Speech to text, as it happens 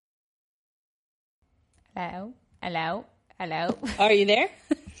Hello? Hello? Hello? Are you there?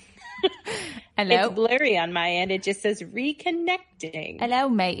 Hello? It's blurry on my end. It just says reconnecting. Hello,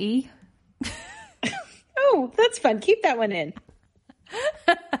 matey. Oh, that's fun. Keep that one in.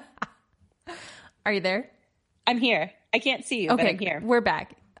 Are you there? I'm here. I can't see you, but I'm here. We're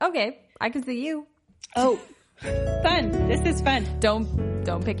back. Okay, I can see you. Oh, fun. This is fun.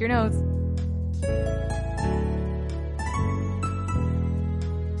 Don't pick your nose.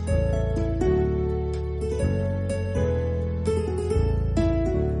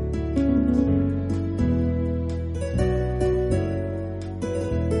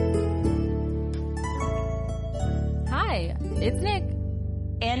 Hi, it's Nick.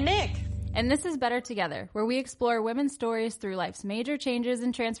 And Nick. And this is Better Together, where we explore women's stories through life's major changes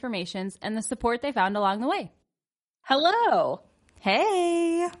and transformations and the support they found along the way. Hello.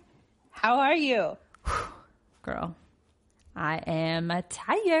 Hey. How are you? Girl, I am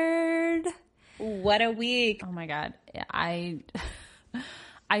tired. What a week. Oh my God.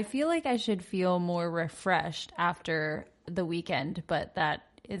 I feel like I should feel more refreshed after the weekend, but that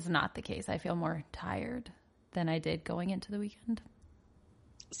is not the case. I feel more tired than I did going into the weekend.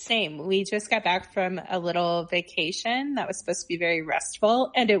 Same. We just got back from a little vacation that was supposed to be very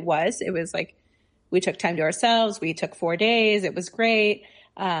restful, and it was. It was like we took time to ourselves. We took 4 days. It was great.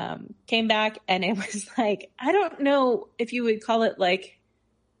 Came back, and it was like, I don't know if you would call it like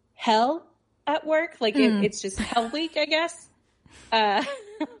hell at work. Like it's just hell week, I guess.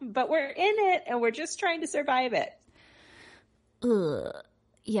 But we're in it, and we're just trying to survive it. Ugh.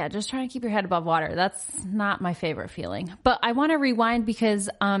 Yeah, just trying to keep your head above water. That's not my favorite feeling. But I want to rewind because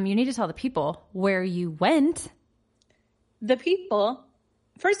you need to tell the people where you went. The people,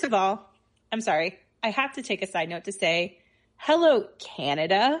 first of all, I'm sorry. I have to take a side note to say, hello,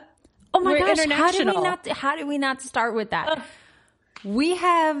 Canada. Oh my We're gosh, how did we not start with that? We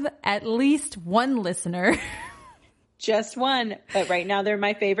have at least one listener. Just one, but right now they're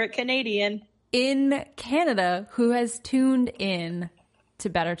my favorite Canadian. In Canada who has tuned in to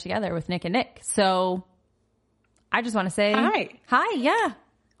Better Together with Nick and Nick. So I just want to say hi. Yeah.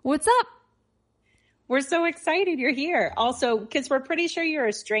 What's up? We're so excited you're here. Also, because we're pretty sure you're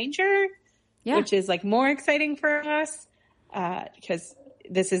a stranger, which is like more exciting for us, because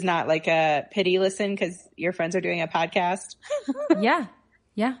this is not like a pity listen because your friends are doing a podcast. Yeah.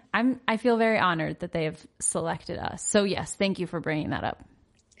 I feel very honored that they have selected us. So yes, thank you for bringing that up.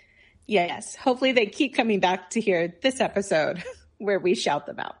 Yes. Hopefully they keep coming back to hear this episode where we shout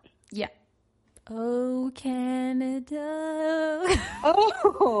them out. Yeah. Oh, Canada.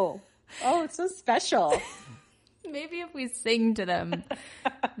 Oh, it's so special. Maybe if we sing to them,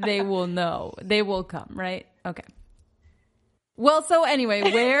 they will know. They will come, right? Okay. Well, so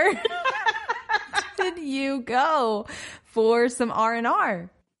anyway, where did you go for some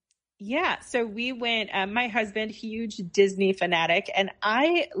R&R? Yeah, so we went, my husband, huge Disney fanatic, and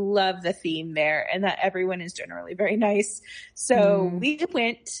I love the theme there and that everyone is generally very nice. So we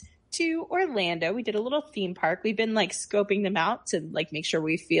went to Orlando. We did a little theme park. We've been like scoping them out to like make sure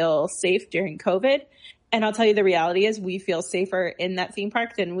we feel safe during COVID. And I'll tell you the reality is we feel safer in that theme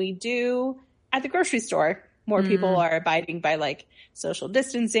park than we do at the grocery store. More people are abiding by like social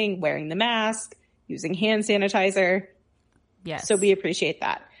distancing, wearing the mask, using hand sanitizer. Yes. So we appreciate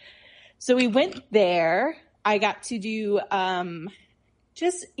that. So we went there. I got to do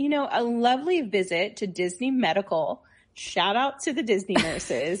just, a lovely visit to Disney Medical. Shout out to the Disney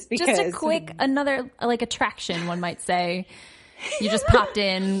nurses. Because just a quick, another like attraction, one might say. You just popped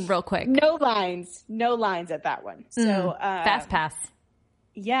in real quick. No lines at that one. So fast pass.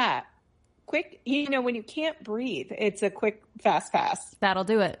 Yeah. Quick, when you can't breathe, it's a quick fast pass. That'll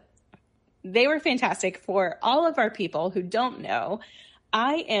do it. They were fantastic. For all of our people who don't know,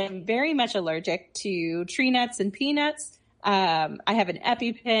 I am very much allergic to tree nuts and peanuts. I have an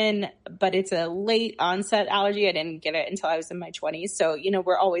EpiPen, but it's a late onset allergy. I didn't get it until I was in my 20s. So,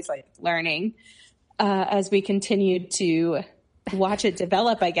 we're always like learning as we continue to watch it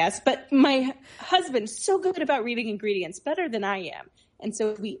develop, I guess. But my husband's so good about reading ingredients, better than I am. And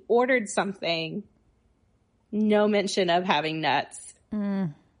so we ordered something, no mention of having nuts.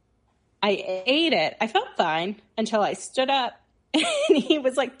 I ate it. I felt fine until I stood up. And he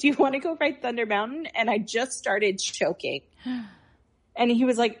was like, do you want to go ride Thunder Mountain? And I just started choking. And he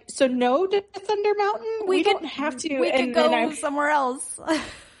was like, so no to Thunder Mountain? We don't have to. We could go somewhere else.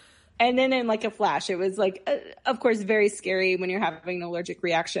 And then in like a flash, it was like, of course, very scary when you're having an allergic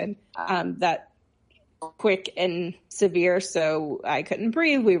reaction that quick and severe. So I couldn't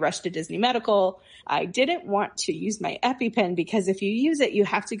breathe. We rushed to Disney Medical. I didn't want to use my EpiPen because if you use it, you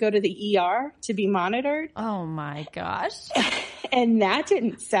have to go to the ER to be monitored. Oh my gosh. And that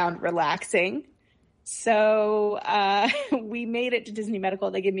didn't sound relaxing. So we made it to Disney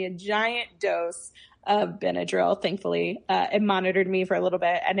Medical. They gave me a giant dose of Benadryl, thankfully. It monitored me for a little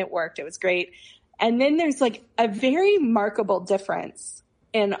bit and it worked. It was great. And then there's like a very remarkable difference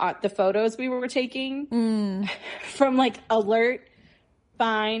in the photos we were taking from like alert,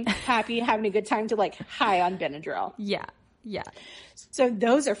 fine, happy, having a good time to like high on Benadryl. Yeah. Yeah. So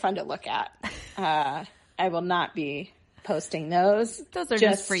those are fun to look at. I will not be posting those. Those are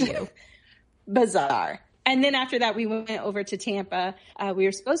just for you. Bizarre. And then after that, we went over to Tampa. We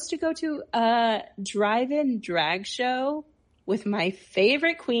were supposed to go to a drive-in drag show with my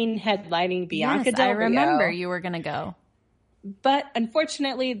favorite queen headlining Bianca Del Rio. I remember you were going to go. But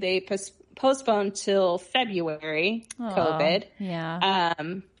unfortunately, they postponed till February, COVID. Yeah.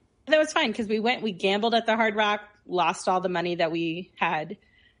 That was fine because we gambled at the Hard Rock, lost all the money that we had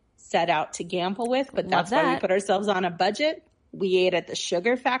set out to gamble with, but that's why we put ourselves on a budget. We ate at the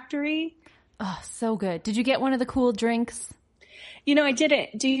Sugar Factory. Oh, so good. Did you get one of the cool drinks? You know, I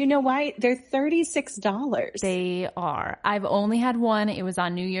didn't. Do you know why? They're $36. They are. I've only had one. It was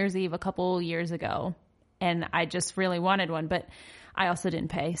on New Year's Eve a couple years ago, and I just really wanted one, but I also didn't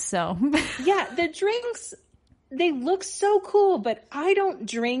pay, so. Yeah, the drinks, they look so cool, but I don't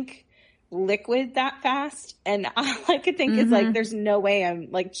drink liquid that fast, and all I could think is like, there's no way I'm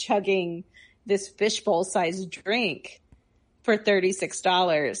like chugging this fishbowl sized drink for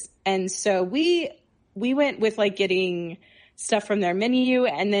 $36. And so we went with like getting stuff from their menu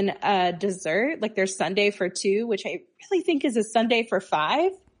and then a dessert, like their sundae for $2, which I really think is a sundae for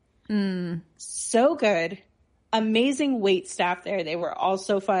 $5. So good. Amazing wait staff there. They were all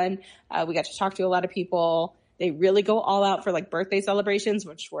so fun. We got to talk to a lot of people. They really go all out for like birthday celebrations,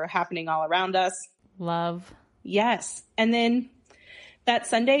 which were happening all around us. Love. Yes. And then that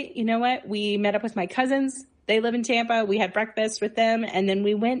Sunday, you know what? We met up with my cousins. They live in Tampa. We had breakfast with them. And then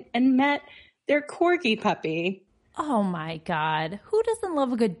we went and met their corgi puppy. Oh my God. Who doesn't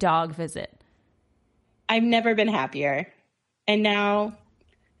love a good dog visit? I've never been happier. And now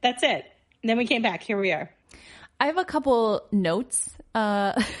that's it. And then we came back. Here we are. I have a couple notes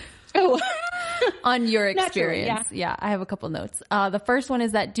on your experience. Naturally, yeah, I have a couple notes. The first one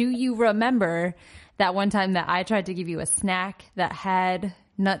is that do you remember that one time that I tried to give you a snack that had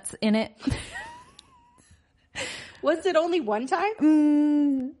nuts in it? Was it only one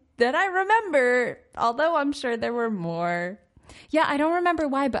time? That I remember, although I'm sure there were more. Yeah, I don't remember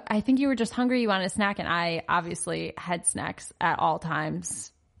why, but I think you were just hungry. You wanted a snack, and I obviously had snacks at all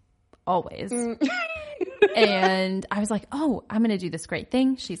times, always. And I was like, oh, I'm going to do this great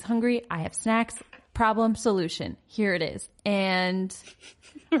thing. She's hungry. I have snacks. Problem, solution. Here it is. And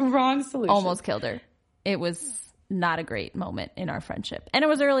wrong solution. Almost killed her. It was not a great moment in our friendship. And it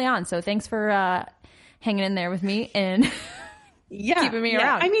was early on, so thanks for hanging in there with me and keeping me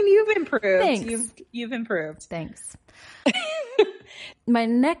around. I mean, you've improved. Thanks. You've improved. Thanks. My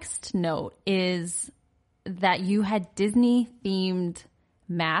next note is that you had Disney-themed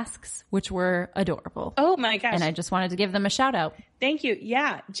masks, which were adorable. Oh my gosh. And I just wanted to give them a shout out. Thank you.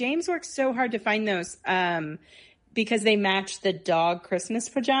 Yeah. James worked so hard to find those because they matched the dog Christmas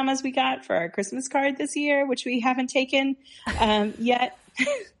pajamas we got for our Christmas card this year, which we haven't taken yet.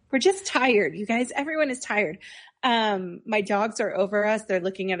 We're just tired, you guys. Everyone is tired. My dogs are over us. They're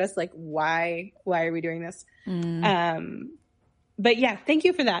looking at us like, why are we doing this? But yeah, thank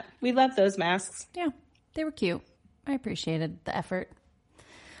you for that. We love those masks. Yeah, they were cute. I appreciated the effort.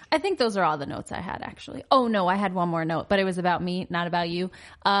 I think those are all the notes I had, actually. Oh, no, I had one more note, but it was about me, not about you.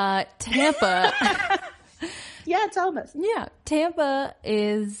 Tampa. Yeah, tell us. Yeah, Tampa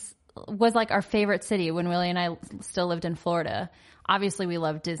was like our favorite city when Willie and I still lived in Florida. Obviously, we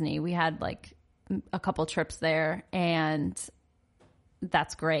love Disney. We had like a couple trips there, and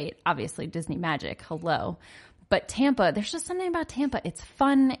that's great. Obviously, Disney magic. Hello. But Tampa, there's just something about Tampa. It's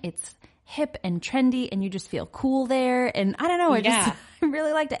fun. It's hip and trendy, and you just feel cool there. And I don't know. I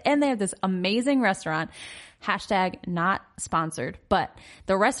really liked it. And they have this amazing restaurant. # not sponsored. But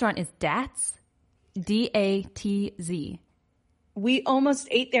the restaurant is Datz. DATZ. We almost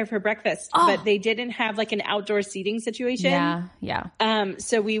ate there for breakfast, but they didn't have like an outdoor seating situation. Yeah.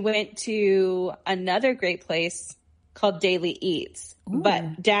 So we went to another great place called Daily Eats. Ooh.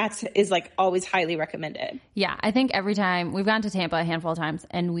 But Datz is like always highly recommended. Yeah. I think every time we've gone to Tampa a handful of times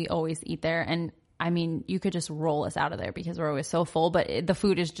and we always eat there. And I mean, you could just roll us out of there because we're always so full, but the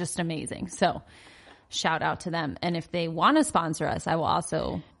food is just amazing. So shout out to them. And if they want to sponsor us, I will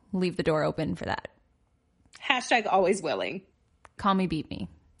also leave the door open for that. # always willing. Call me, beat me.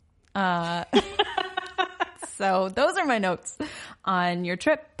 So those are my notes on your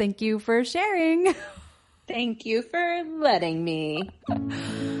trip. Thank you for sharing. Thank you for letting me.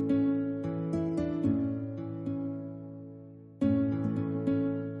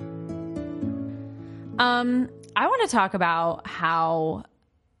 I want to talk about how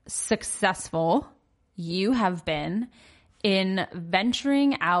successful you have been in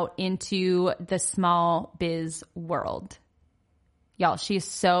venturing out into the small biz world. Y'all, she's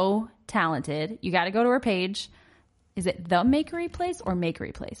so talented. You got to go to her page. Is it The Makery Place or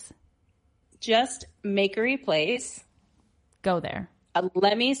Makery Place? Just Makery Place. Go there.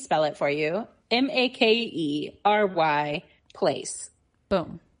 Let me spell it for you. Makery Place.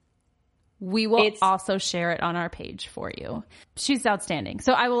 Boom. We will also share it on our page for you. She's outstanding.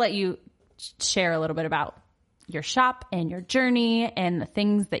 So I will let you share a little bit about your shop and your journey and the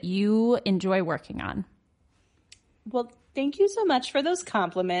things that you enjoy working on. Well, thank you so much for those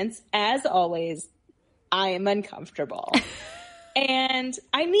compliments. As always, I am uncomfortable. And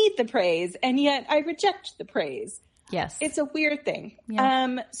I need the praise, and yet I reject the praise. Yes. It's a weird thing.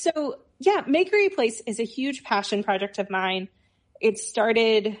 Yeah. So, Makery Place is a huge passion project of mine. It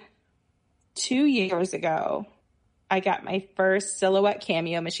started 2 years ago. I got my first Silhouette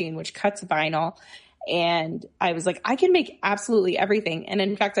Cameo machine, which cuts vinyl. And I was like, I can make absolutely everything. And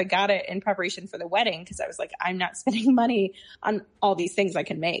in fact, I got it in preparation for the wedding because I was like, I'm not spending money on all these things I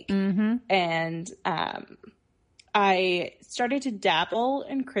can make. Mm-hmm. And I started to dabble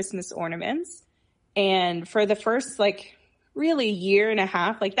in Christmas ornaments. And for the first, really year and a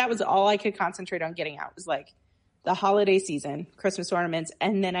half, that was all I could concentrate on getting out was the holiday season, Christmas ornaments,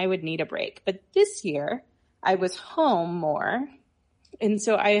 and then I would need a break. But this year, I was home more. And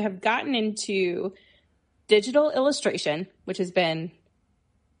so I have gotten into digital illustration, which has been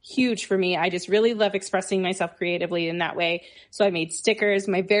huge for me. I just really love expressing myself creatively in that way. So I made stickers.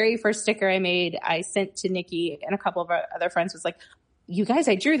 My very first sticker I made, I sent to Nikki, and a couple of our other friends was like, you guys,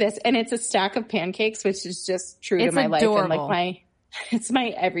 I drew this. And it's a stack of pancakes, which is just true to my adorable. life. And it's my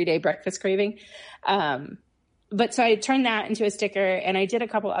everyday breakfast craving. But so I turned that into a sticker, and I did a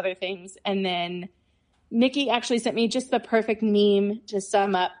couple other things. And then Nikki actually sent me just the perfect meme to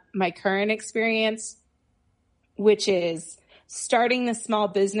sum up my current experience, which is starting the small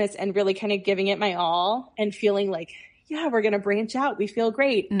business and really kind of giving it my all and feeling like, yeah, we're going to branch out. We feel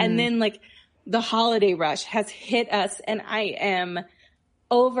great. Mm. And then the holiday rush has hit us, and I am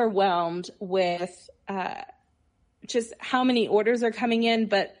overwhelmed with just how many orders are coming in,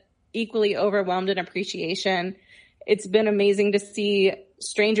 but equally overwhelmed in appreciation. It's been amazing to see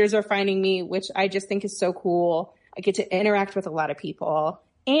strangers are finding me, which I just think is so cool. I get to interact with a lot of people,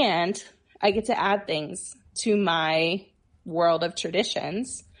 and I get to add things to my world of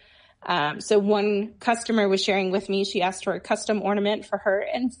traditions. So one customer was sharing with me, she asked for a custom ornament for her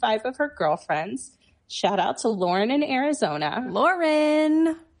and 5 of her girlfriends. Shout out to Lauren in Arizona.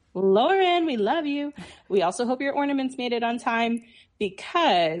 Lauren, we love you. We also hope your ornaments made it on time,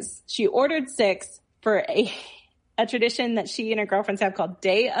 because she ordered 6 for a tradition that she and her girlfriends have called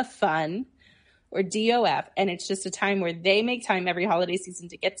Day of Fun, or DOF. And it's just a time where they make time every holiday season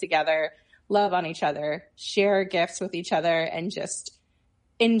to get together, love on each other, share gifts with each other, and just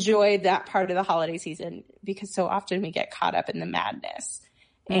enjoy that part of the holiday season, because so often we get caught up in the madness.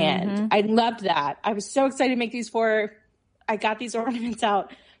 And I loved that. I was so excited to make these 4. I got these ornaments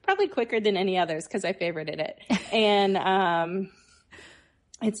out probably quicker than any others because I favorited it. And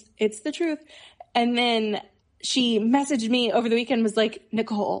it's the truth. And then she messaged me over the weekend, was like,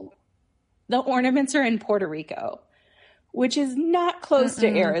 Nicole, the ornaments are in Puerto Rico, which is not close to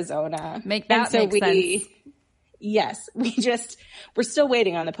Arizona. Make sense. Yes, we're still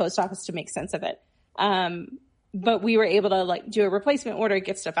waiting on the post office to make sense of it. But we were able to do a replacement order,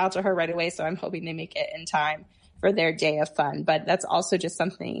 get stuff out to her right away. So I'm hoping they make it in time for their Day of Fun. But that's also just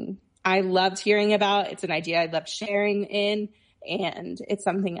something I loved hearing about. It's an idea I loved sharing in, and it's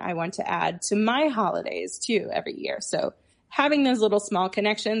something I want to add to my holidays too every year. So having those little small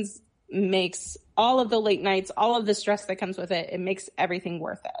connections makes all of the late nights, all of the stress that comes with it, it makes everything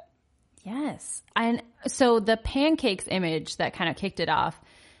worth it. Yes. And so the pancakes image that kind of kicked it off,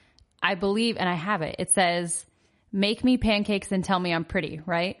 I believe, and I have it, it says, make me pancakes and tell me I'm pretty,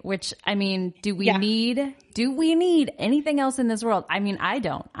 right? Which, I mean, do we need anything else in this world? I mean, I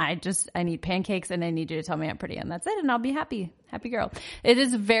don't. I need pancakes, and I need you to tell me I'm pretty, and that's it. And I'll be happy. Happy girl. It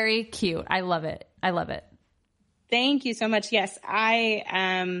is very cute. I love it. Thank you so much. Yes.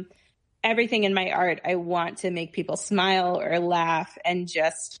 Everything in my art, I want to make people smile or laugh and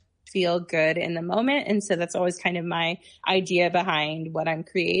just feel good in the moment. And so that's always kind of my idea behind what I'm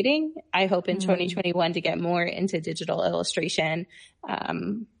creating. I hope in 2021 to get more into digital illustration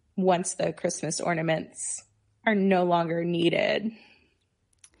once the Christmas ornaments are no longer needed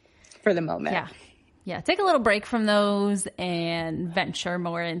for the moment. Yeah. Take a little break from those and venture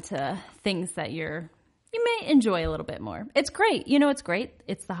more into things that you're you may enjoy a little bit more. It's great. You know, it's great.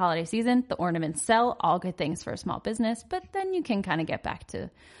 It's the holiday season. The ornaments sell, all good things for a small business, but then you can kind of get back to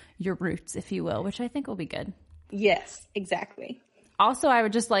your roots, if you will, which I think will be good. Yes, exactly. Also, I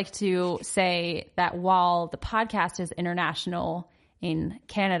would just like to say that while the podcast is international in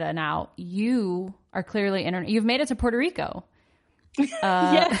Canada now, you are clearly you've made it to Puerto Rico.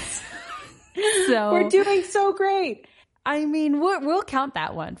 Yes. So we're doing so great. I mean, we'll count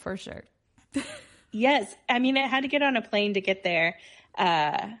that one for sure. Yes. I mean, I had to get on a plane to get there,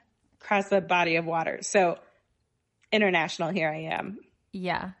 across the body of water. So international, here I am.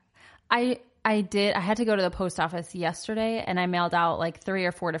 Yeah. I had to go to the post office yesterday and I mailed out like 3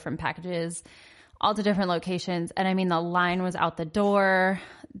 or 4 different packages, all to different locations. And I mean, the line was out the door.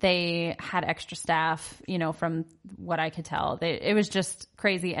 They had extra staff, you know, from what I could tell. It was just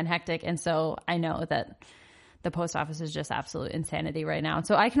crazy and hectic. And so I know that the post office is just absolute insanity right now.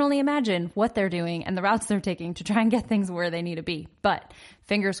 So I can only imagine what they're doing and the routes they're taking to try and get things where they need to be. But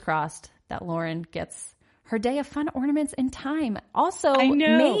fingers crossed that Lauren gets her day of fun ornaments in time. Also,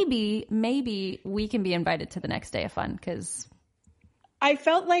 maybe we can be invited to the next day of fun, because I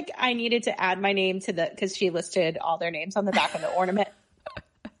felt like I needed to add my name to because she listed all their names on the back of the ornament.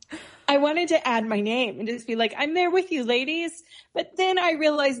 I wanted to add my name and just be like, I'm there with you, ladies. But then I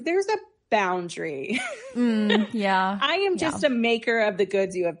realized there's a boundary. Yeah. I am just a maker of the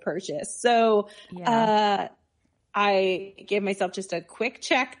goods you have purchased. So I gave myself just a quick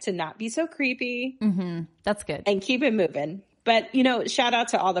check to not be so creepy. Mm-hmm. That's good. And keep it moving. But, you know, shout out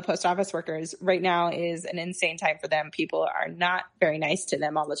to all the post office workers. Right now is an insane time for them. People are not very nice to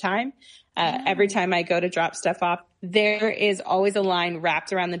them all the time. Every time I go to drop stuff off, there is always a line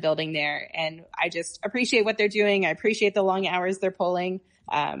wrapped around the building there. And I just appreciate what they're doing. I appreciate the long hours they're pulling.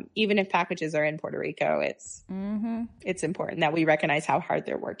 Even if packages are in Puerto Rico, it's important that we recognize how hard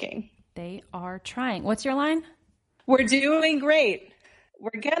they're working. They are trying. What's your line? We're doing great.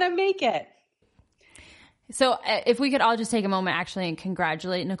 We're going to make it. So if we could all just take a moment actually and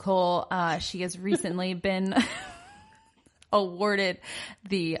congratulate Nicole. She has recently been awarded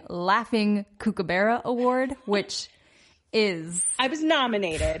the Laughing Kookaburra Award, which is... I was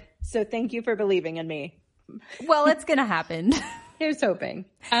nominated, so thank you for believing in me. Well, it's going to happen. Here's hoping.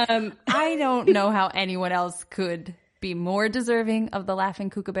 I don't know how anyone else could be more deserving of the Laughing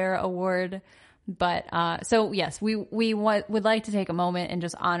Kookaburra Award. But so, yes, we would like to take a moment and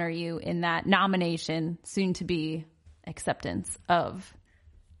just honor you in that nomination, soon to be acceptance of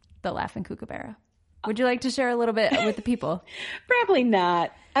the Laughing Kookaburra. Would you like to share a little bit with the people? Probably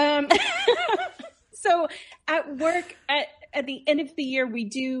not. So at work, at the end of the year, we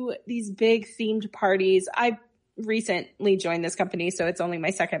do these big themed parties. I recently joined this company, so it's only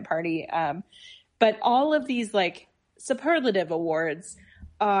my second party. But all of these like superlative awards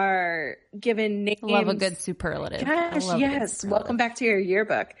are given names. Love a good superlative. Gosh, yes. Welcome back to your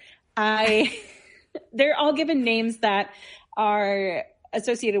yearbook. They're all given names that are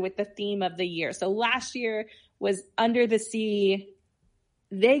associated with the theme of the year. So last year was Under the Sea.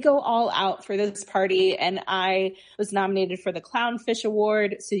 They go all out for this party, and I was nominated for the Clownfish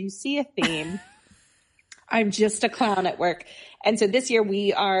Award. So you see a theme. I'm just a clown at work. And so this year we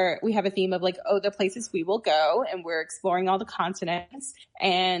have a theme of like, the places we will go, and we're exploring all the continents.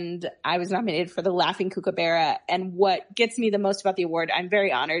 And I was nominated for the Laughing Kookaburra. And what gets me the most about the award, I'm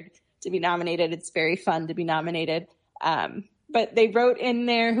very honored to be nominated. It's very fun to be nominated. But they wrote in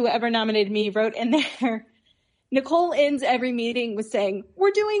there, whoever nominated me wrote in there, Nicole ends every meeting with saying,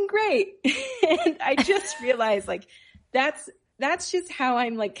 "We're doing great." And I just realized like, that's just how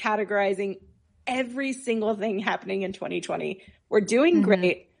I'm like categorizing every single thing happening in 2020. We're doing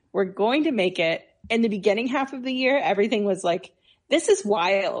great. We're going to make it. In the beginning half of the year, everything was like, this is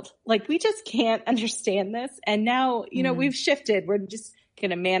wild. Like, we just can't understand this. And now, you know, we've shifted. We're just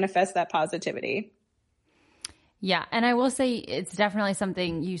going to manifest that positivity. Yeah. And I will say it's definitely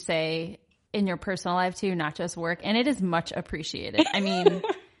something you say in your personal life too, not just work. And it is much appreciated. I mean,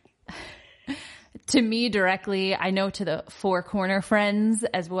 to me directly, I know to the Four Corner friends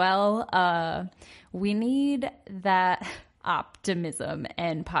as well, we need that optimism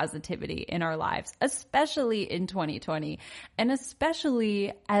and positivity in our lives, especially in 2020. And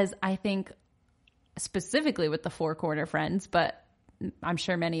especially as I think specifically with the Four Corner friends, but I'm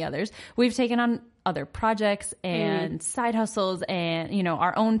sure many others, we've taken on other projects and side hustles, and, you know,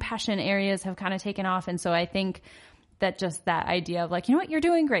 our own passion areas have kind of taken off. And so I think that just that idea of like, you know what, you're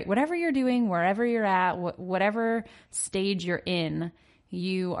doing great. Whatever you're doing, wherever you're at, whatever stage you're in,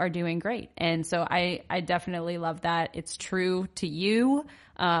 you are doing great. And so I definitely love that. It's true to you.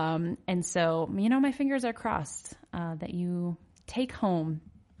 And so, you know, my fingers are crossed that you take home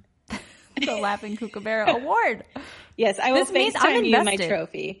the Laughing Kookaburra Award. Yes, I will This means I'm FaceTime you my invested.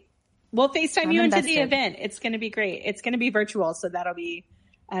 trophy. We'll FaceTime I'm you into invested. the event. It's going to be great. It's going to be virtual, so that'll be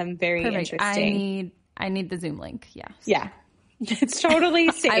very Perfect. interesting. I need the Zoom link. Yeah. Yeah. It's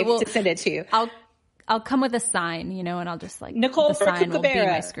totally safe will- to send it to you. I'll come with a sign, you know, and I'll just like Nicole the for sign will be my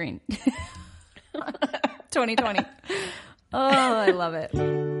Kookaburra. screen. 2020. Oh, I love it.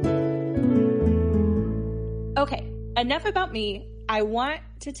 Okay, enough about me. I want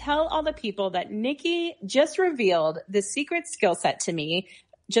to tell all the people that Nikki just revealed the secret skill set to me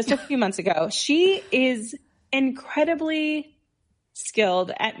just a few months ago. She is incredibly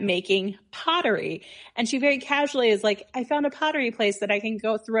skilled at making pottery. And she very casually is like, I found a pottery place that I can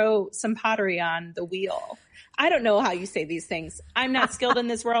go throw some pottery on the wheel. I don't know how you say these things. I'm not skilled in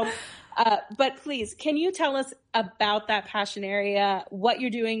this world. But please, can you tell us about that passion area, what you're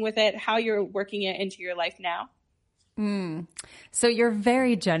doing with it, how you're working it into your life now? So you're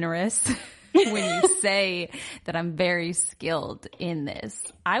very generous when you say that I'm very skilled in this.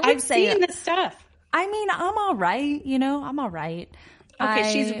 I've seen this stuff. I mean, I'm all right. You know, I'm all right.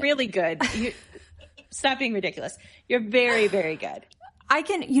 Okay, she's really good. Stop being ridiculous. You're very, very good. I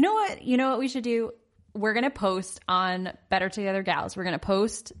can, you know what we should do? We're going to post on Better Together Gals. We're going to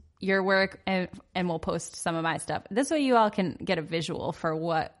post your work and we'll post some of my stuff. This way you all can get a visual for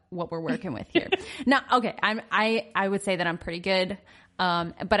what we're working with here. Now, okay. I would say that I'm pretty good.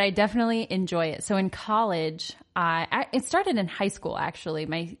 But I definitely enjoy it. So in college, it started in high school, actually,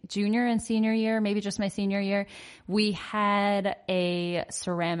 my junior and senior year, maybe just my senior year, we had a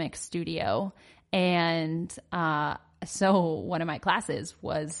ceramic studio. And, so one of my classes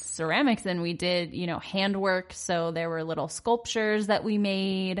was ceramics and we did, handwork. So there were little sculptures that we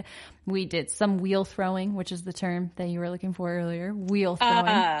made. We did some wheel throwing, which is the term that you were looking for earlier. Wheel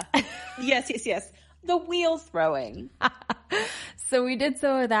throwing. Yes. The wheel throwing. So we did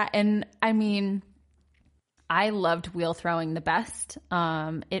some of that. And I mean, I loved wheel throwing the best.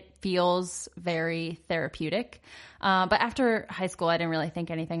 It feels very therapeutic. But after high school, I didn't really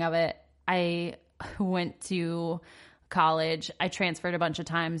think anything of it. I went to college. I transferred a bunch of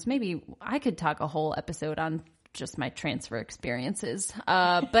times. Maybe I could talk a whole episode on just my transfer experiences.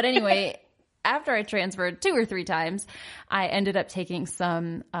 But anyway, after I transferred 2 or 3 times, I ended up taking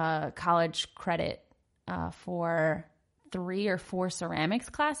some college credit for 3 or 4 ceramics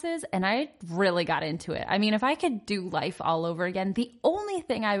classes, and I really got into it. I mean, if I could do life all over again, the only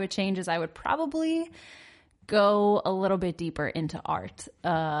thing I would change is I would probably go a little bit deeper into art,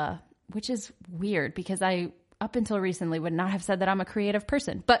 which is weird because I, up until recently, would not have said that I'm a creative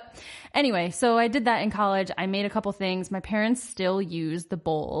person. But anyway, so I did that in college. I made a couple things. My parents still use the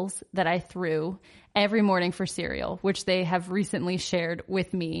bowls that I threw every morning for cereal, which they have recently shared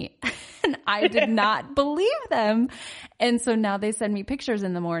with me. And I did not believe them. And so now they send me pictures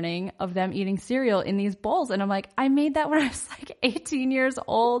in the morning of them eating cereal in these bowls. And I'm like, I made that when I was like 18 years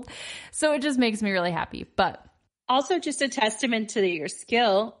old. So it just makes me really happy. But also just a testament to your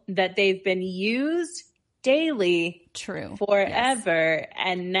skill that they've been used daily true forever. Yes.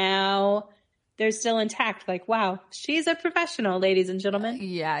 And now they're still intact. Like, wow, she's a professional, ladies and gentlemen.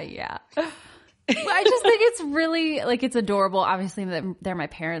 Yeah. I just think it's really, like, it's adorable. Obviously, they're my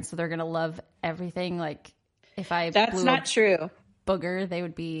parents, so they're going to love everything. Like, if I That's not true. Booger, they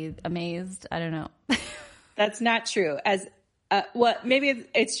would be amazed. I don't know. That's not true. Maybe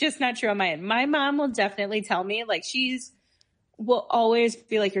it's just not true on my end. My mom will definitely tell me, like, will always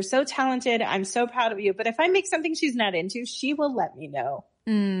be like, you're so talented. I'm so proud of you. But if I make something she's not into, she will let me know.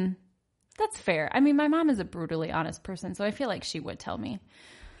 That's fair. I mean, my mom is a brutally honest person, so I feel like she would tell me.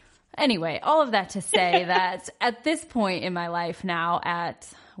 Anyway, all of that to say that at this point in my life now, at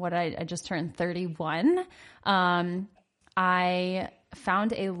what I just turned 31, I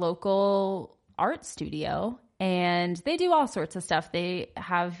found a local art studio and they do all sorts of stuff. They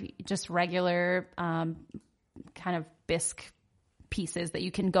have just regular kind of bisque pieces that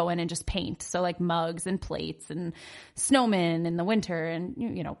you can go in and just paint. So like mugs and plates and snowmen in the winter and,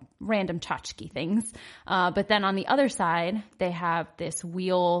 random tchotchke things. But then on the other side, they have this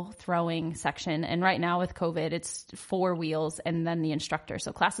wheel throwing section. And right now with COVID, it's 4 wheels and then the instructor.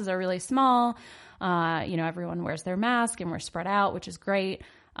 So classes are really small. Everyone wears their mask and we're spread out, which is great.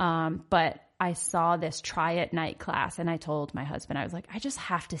 But I saw this try it night class and I told my husband, I was like, I just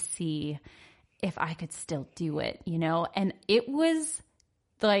have to see if I could still do it, and it was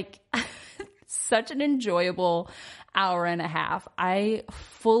like such an enjoyable hour and a half. I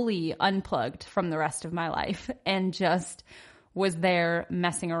fully unplugged from the rest of my life and just was there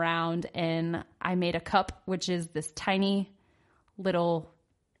messing around. And I made a cup, which is this tiny little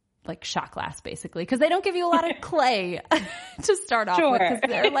like shot glass basically, because they don't give you a lot of clay to start off with, because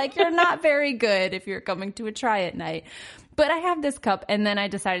they're like, you're not very good if you're coming to a try at night. But I have this cup, and then I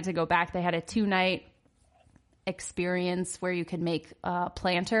decided to go back. They had a 2-night experience where you could make a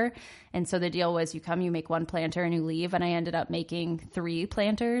planter, and so the deal was you come, you make 1 planter, and you leave. And I ended up making 3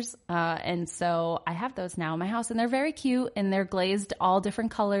 planters, and so I have those now in my house, and they're very cute, and they're glazed all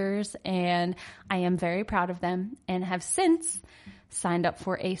different colors, and I am very proud of them, and have since signed up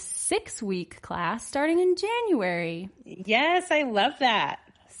for a 6-week class starting in January. Yes, I love that.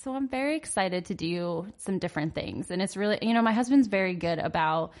 So I'm very excited to do some different things. And it's really, my husband's very good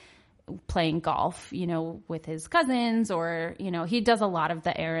about playing golf, with his cousins, or, he does a lot of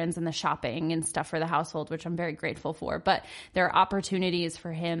the errands and the shopping and stuff for the household, which I'm very grateful for. But there are opportunities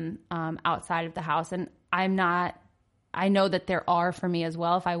for him outside of the house. And I know that there are for me as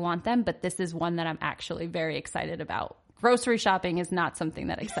well if I want them, but this is one that I'm actually very excited about. Grocery shopping is not something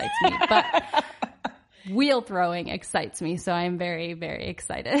that excites me, but wheel throwing excites me. So I'm very, very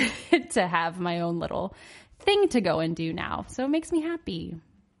excited to have my own little thing to go and do now. So it makes me happy.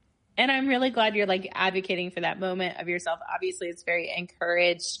 And I'm really glad you're like advocating for that moment of yourself. Obviously, it's very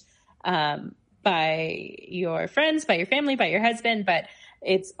encouraged by your friends, by your family, by your husband, but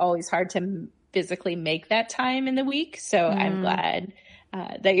it's always hard to physically make that time in the week. So I'm glad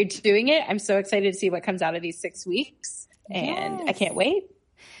that you're doing it. I'm so excited to see what comes out of these 6 weeks. And yes. I can't wait.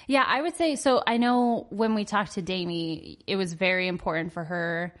 Yeah, I would say, so I know when we talked to Damie, it was very important for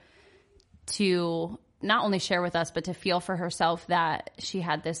her to not only share with us, but to feel for herself that she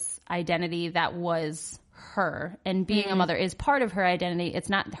had this identity that was her, and being a mother is part of her identity. It's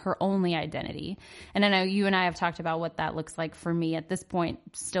not her only identity. And I know you and I have talked about what that looks like for me at this point,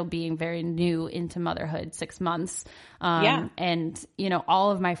 still being very new into motherhood, 6 months. And,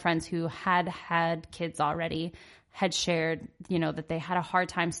 all of my friends who had kids already had shared, that they had a hard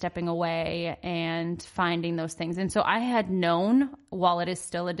time stepping away and finding those things. And so I had known, while it is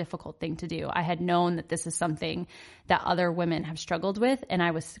still a difficult thing to do, I had known that this is something that other women have struggled with. And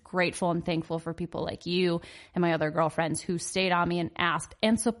I was grateful and thankful for people like you and my other girlfriends who stayed on me and asked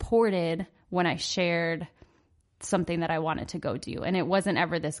and supported when I shared something that I wanted to go do. And it wasn't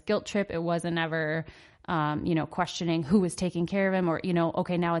ever this guilt trip. It wasn't ever questioning who was taking care of him, or,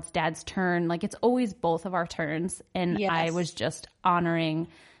 okay, now it's Dad's turn. Like, it's always both of our turns. And yes. I was just honoring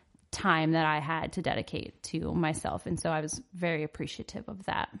time that I had to dedicate to myself. And so I was very appreciative of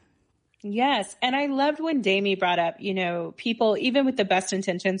that. Yes. And I loved when Damie brought up, people, even with the best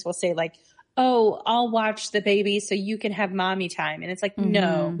intentions, will say like, oh, I'll watch the baby so you can have mommy time. And it's like,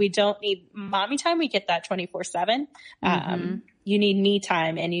 no, we don't need mommy time. We get that 24/7. You need me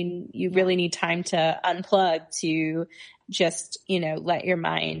time, and you really need time to unplug, to just, let your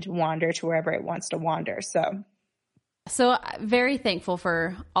mind wander to wherever it wants to wander. So very thankful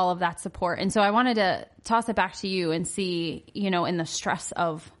for all of that support. And so I wanted to toss it back to you and see, in the stress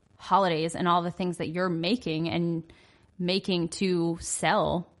of holidays and all the things that you're making to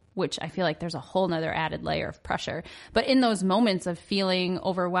sell, which I feel like there's a whole nother added layer of pressure. But in those moments of feeling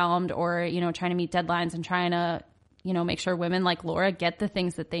overwhelmed, or, trying to meet deadlines and trying to, make sure women like Laura get the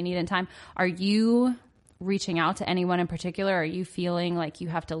things that they need in time, are you reaching out to anyone in particular? Are you feeling like you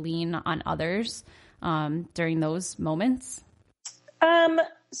have to lean on others during those moments?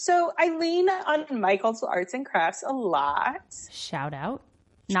 So I lean on Michael's Arts and Crafts a lot. Shout out.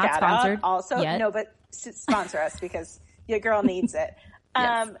 Not sponsored also yet. No, but sponsor us, because your girl needs it.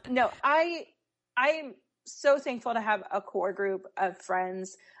 Yes. No, I'm so thankful to have a core group of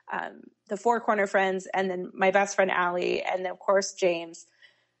friends, the Four Corner friends, and then my best friend, Allie, and then of course, James.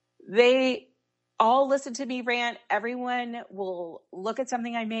 They all listen to me rant. Everyone will look at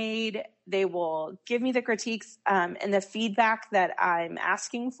something I made. They will give me the critiques, and the feedback that I'm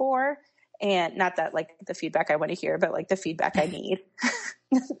asking for. And not that like the feedback I want to hear, but like the feedback I need.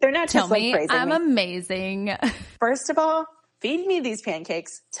 They're not just like praising me. I'm amazing. First of all, feed me these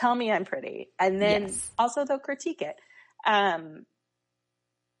pancakes. Tell me I'm pretty. And then also they'll critique it.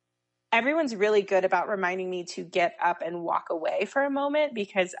 Everyone's really good about reminding me to get up and walk away for a moment,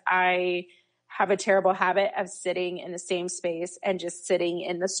 because I have a terrible habit of sitting in the same space and just sitting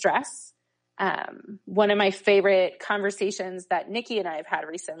in the stress. One of my favorite conversations that Nikki and I have had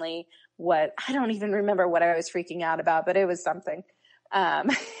recently, I don't even remember what I was freaking out about, but it was something.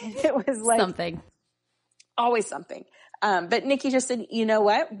 It was like something, always something. But Nikki just said, you know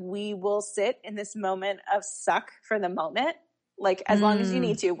what? We will sit in this moment of suck for the moment. Like, as long as you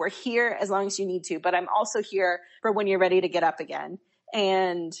need to. We're here as long as you need to. But I'm also here for when you're ready to get up again.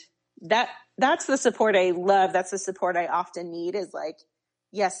 And that's the support I love. That's the support I often need, is like,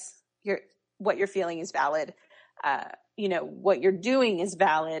 yes, what you're feeling is valid. what you're doing is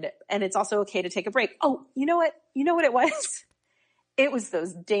valid, and it's also okay to take a break. Oh, you know what? You know what it was? It was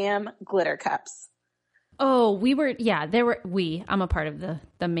those damn glitter cups. Oh, I'm a part of the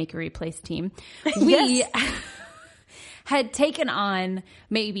Makery Place team. Yes. Had taken on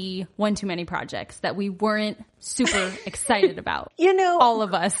maybe one too many projects that we weren't super excited about. All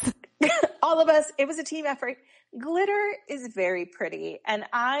of us. All of us. It was a team effort. Glitter is very pretty. And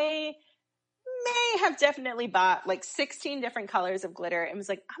I may have definitely bought like 16 different colors of glitter and was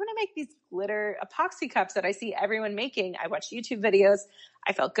like, I'm going to make these glitter epoxy cups that I see everyone making. I watched YouTube videos.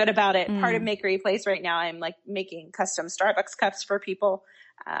 I felt good about it. Part of Makery Place right now, I'm like making custom Starbucks cups for people.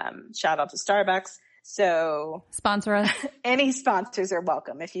 Shout out to Starbucks. So sponsor us. Any sponsors are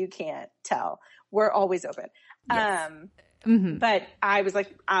welcome. If you can't tell, we're always open. Yes. But I was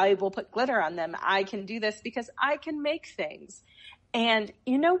like, I will put glitter on them. I can do this because I can make things. And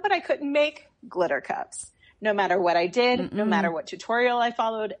you know what I couldn't make? Glitter cups. No matter what I did, no matter what tutorial I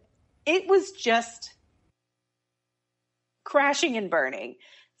followed, it was just crashing and burning.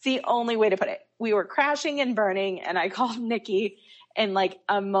 It's the only way to put it. We were crashing and burning, and I called Nikki in like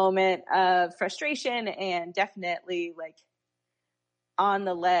a moment of frustration and definitely like on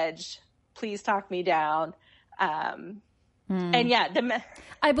the ledge. Please talk me down. And yeah,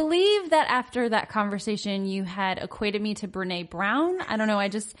 I believe that after that conversation, you had equated me to Brene Brown. I don't know. I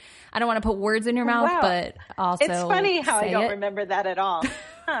don't want to put words in your mouth, but also it's funny how I don't it. remember that at all.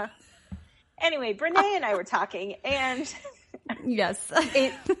 Huh. Anyway, Brene and I were talking, and yes,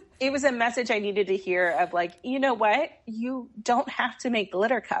 it was a message I needed to hear of like, you know what? You don't have to make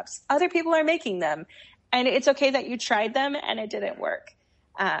glitter cups. Other people are making them, and it's okay that you tried them and it didn't work.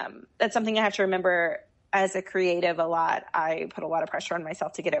 That's something I have to remember. As a creative a lot, I put a lot of pressure on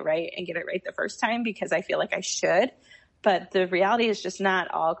myself to get it right and get it right the first time because I feel like I should. But the reality is just not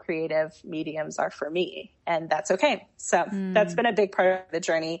all creative mediums are for me. And that's okay. So that's been a big part of the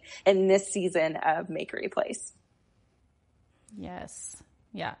journey in this season of Makery Place. Yes.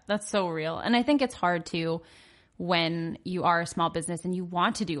 Yeah, that's so real. And I think it's hard too when you are a small business and you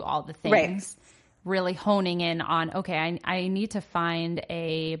want to do all the things. Right. Really honing in on, okay, I need to find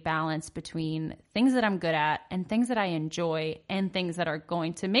a balance between things that I'm good at and things that I enjoy and things that are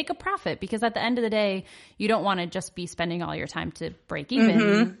going to make a profit. Because at the end of the day, you don't want to just be spending all your time to break even.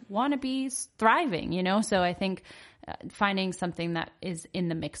 You want to be thriving, So I think finding something that is in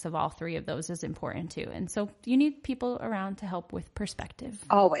the mix of all three of those is important too. And so you need people around to help with perspective.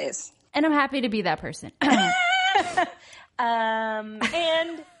 Always. And I'm happy to be that person.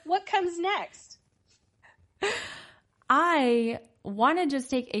 And what comes next? I want to just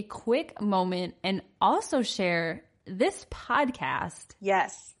take a quick moment and also share this podcast.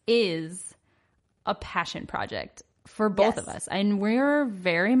 Yes. Is a passion project for both of us. And we're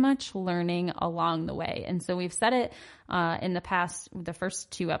very much learning along the way. And so we've said it in the past, the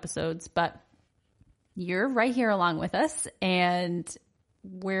first 2 episodes, but you're right here along with us and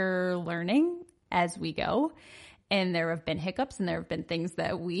we're learning as we go. And there have been hiccups and there have been things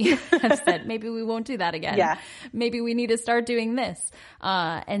that we have said, maybe we won't do that again. Yeah. Maybe we need to start doing this.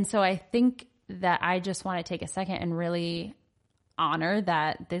 And so I think that I just want to take a second and really honor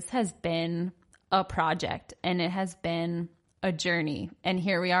that this has been a project and it has been a journey. And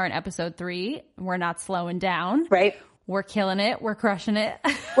here we are in episode 3. We're not slowing down. Right. We're killing it. We're crushing it.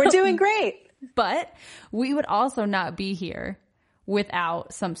 We're doing great. But we would also not be here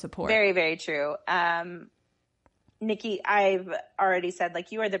without some support. Very, very true. Nikki, I've already said,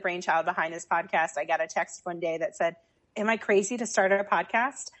 like, you are the brainchild behind this podcast. I got a text one day that said, am I crazy to start a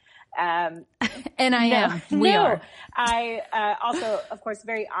podcast? And I am. We are. I also, of course,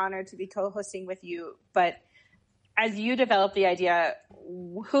 very honored to be co-hosting with you. But as you developed the idea,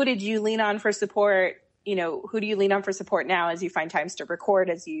 who did you lean on for support? Who do you lean on for support now as you find times to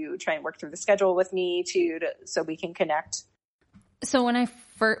record, as you try and work through the schedule with me so we can connect? So when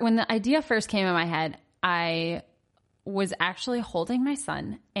the idea first came in my head, I was actually holding my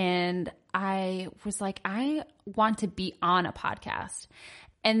son and I was like, I want to be on a podcast.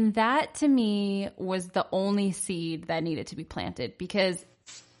 And that to me was the only seed that needed to be planted, because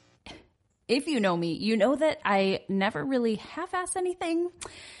if you know me, you know that I never really half-ass anything.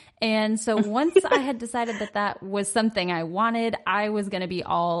 And so once I had decided that was something I wanted, I was going to be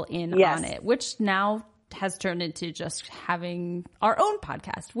all in on it, which now has turned into just having our own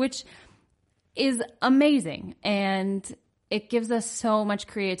podcast, which is amazing. And it gives us so much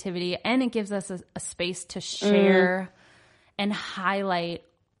creativity and it gives us a space to share and highlight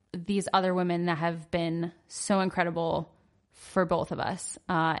these other women that have been so incredible for both of us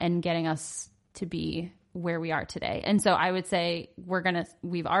and getting us to be where we are today. And so I would say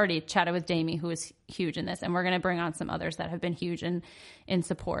we've already chatted with Jamie, who is huge in this, and we're going to bring on some others that have been huge in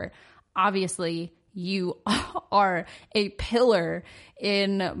support. Obviously, you are a pillar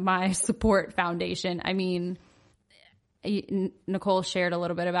in my support foundation. I mean, Nicole shared a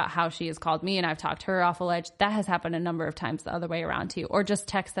little bit about how she has called me and I've talked her off a ledge. That has happened a number of times the other way around too. Or just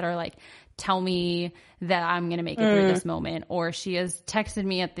texts that are like, tell me that I'm going to make it through this moment. Or she has texted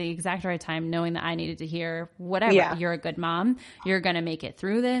me at the exact right time knowing that I needed to hear whatever. Yeah. You're a good mom. You're going to make it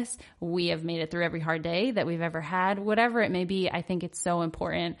through this. We have made it through every hard day that we've ever had. Whatever it may be, I think it's so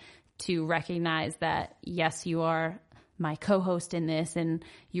important to recognize that, yes, you are my co-host in this and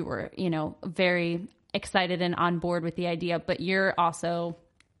you were, very excited and on board with the idea, but you're also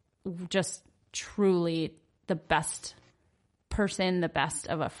just truly the best person, the best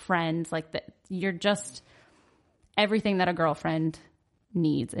of a friend. Like that, you're just everything that a girlfriend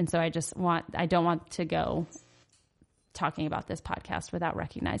needs. And so I don't want to go talking about this podcast without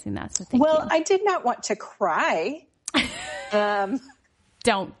recognizing that. So thank you. Well, I did not want to cry.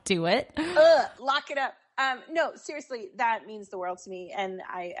 Don't do it. Lock it up. No, seriously, that means the world to me. And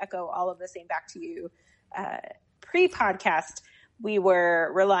I echo all of the same back to you. Pre-podcast, we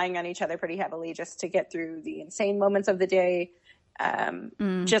were relying on each other pretty heavily just to get through the insane moments of the day.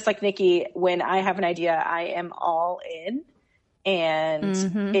 Just like Nikki, when I have an idea, I am all in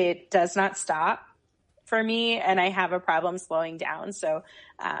and it does not stop for me. And I have a problem slowing down. So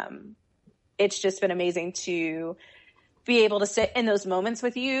it's just been amazing to be able to sit in those moments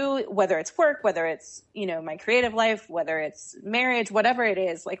with you, whether it's work, whether it's, my creative life, whether it's marriage, whatever it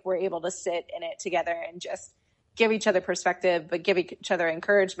is, like we're able to sit in it together and just give each other perspective, but give each other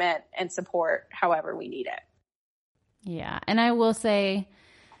encouragement and support however we need it. Yeah. And I will say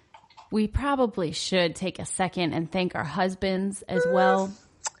we probably should take a second and thank our husbands as well.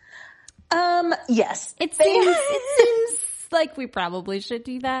 Yes. It seems like we probably should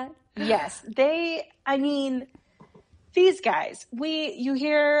do that. Yes. These guys, you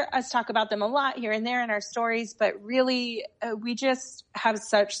hear us talk about them a lot here and there in our stories, but really we just have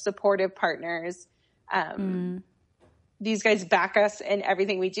such supportive partners. These guys back us in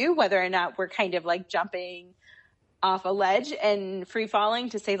everything we do, whether or not we're kind of like jumping off a ledge and free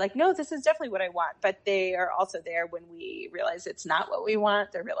falling to say like, no, this is definitely what I want. But they are also there when we realize it's not what we want.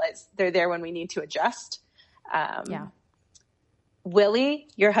 They're there when we need to adjust. Yeah. Willie,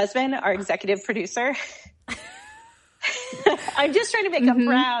 your husband, our executive producer, I'm just trying to make him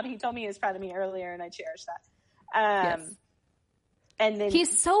proud. He told me he was proud of me earlier, and I cherish that. Yes. And then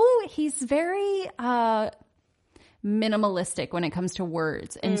he's very minimalistic when it comes to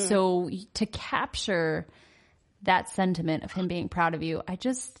words, and so to capture that sentiment of him being proud of you,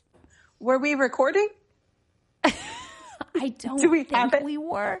 were we recording? I don't think we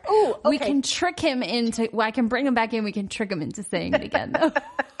were. Oh, okay. We can trick him I can bring him back in. We can trick him into saying it again, though.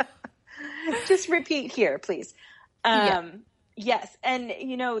 Just repeat here, please. Yes. And,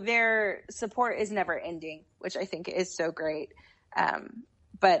 their support is never ending, which I think is so great.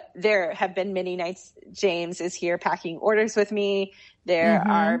 But there have been many nights James is here packing orders with me. There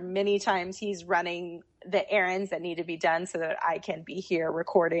are many times he's running the errands that need to be done so that I can be here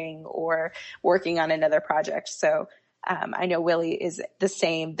recording or working on another project. So I know Willie is the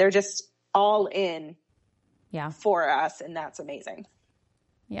same. They're just all in for us, and that's amazing.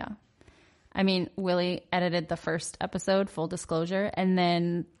 Yeah. I mean, Willie edited the first episode, full disclosure, and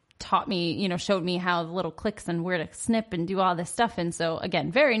then taught me, showed me how the little clicks and where to snip and do all this stuff. And so,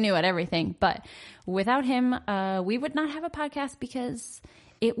 again, very new at everything. But without him, we would not have a podcast because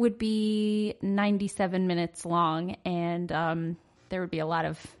it would be 97 minutes long, and there would be a lot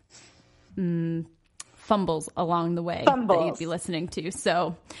of fumbles along the way that you'd be listening to.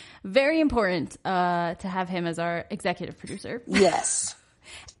 So very important to have him as our executive producer. Yes.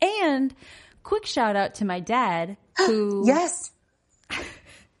 And quick shout out to my dad, who yes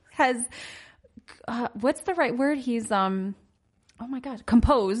has what's the right word? He's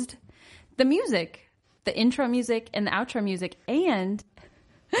composed the music, the intro music and the outro music. And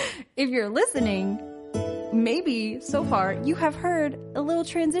if you're listening, maybe so far you have heard a little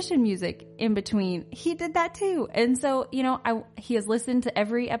transition music in between. He did that too. And so, he has listened to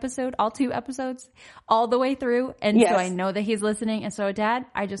every episode, all 2 episodes, all the way through. And so I know that he's listening. And so, Dad,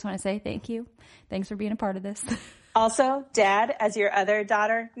 I just want to say thank you. Thanks for being a part of this. Also, Dad, as your other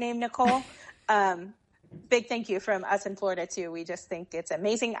daughter named Nicole, big thank you from us in Florida too. We just think it's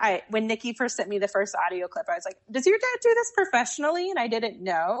amazing. When Nikki first sent me the first audio clip, I was like, does your dad do this professionally? And I didn't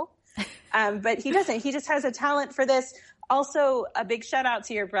know. But he doesn't. He just has a talent for this. Also, a big shout out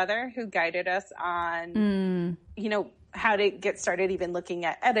to your brother who guided us on, how to get started even looking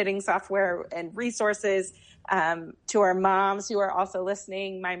at editing software and resources. To our moms who are also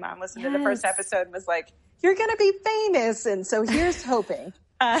listening, my mom listened to the first episode and was like, you're going to be famous. And so here's hoping.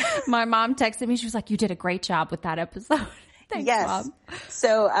 My mom texted me. She was like, you did a great job with that episode. Thanks, yes. Mom.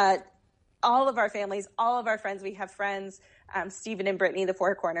 So all of our families, all of our friends, we have friends, Stephen and Brittany, the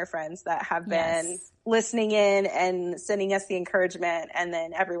Four Corner friends that have been listening in and sending us the encouragement. And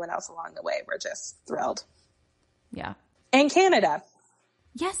then everyone else along the way. We're just thrilled. Yeah. And Canada.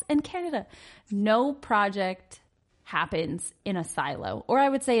 Yes, and Canada. No project happens in a silo, or I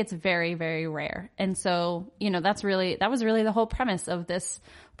would say it's very, very rare. And so, that was really the whole premise of this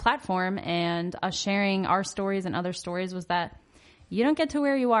platform and us sharing our stories and other stories, was that you don't get to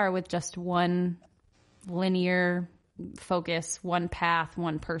where you are with just one linear focus, one path,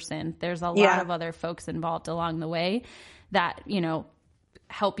 one person. There's a lot of other folks involved along the way that,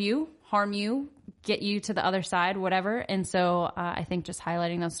 help you, harm you, get you to the other side, whatever. And so I think just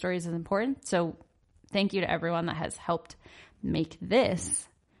highlighting those stories is important. So thank you to everyone that has helped make this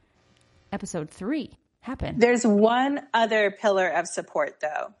episode 3 happen. There's one other pillar of support,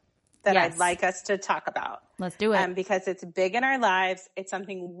 though, that I'd like us to talk about. Let's do it. Because it's big in our lives. It's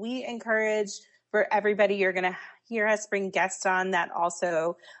something we encourage for everybody. You're going to hear us bring guests on that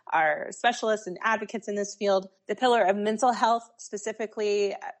also are specialists and advocates in this field. The pillar of mental health,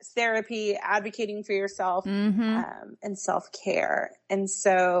 specifically therapy, advocating for yourself, and self-care. And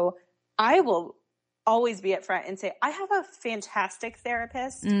so I will always be up front and say, I have a fantastic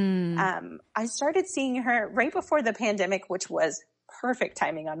therapist. I started seeing her right before the pandemic, which was perfect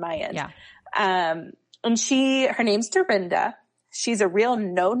timing on my end. Yeah. And her name's Dorinda. She's a real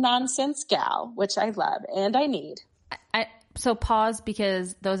no-nonsense gal, which I love and I need. So pause,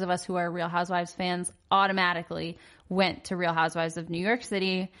 because those of us who are Real Housewives fans automatically went to Real Housewives of New York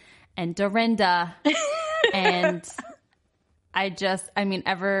City and Dorinda. And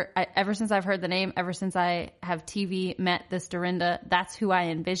ever since I've heard the name, ever since I have met this Dorinda, that's who I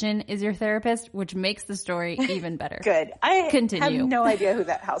envision is your therapist, which makes the story even better. Good. I Continue. have no idea who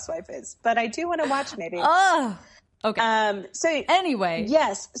that housewife is, but I do want to watch maybe. Oh, okay. So anyway.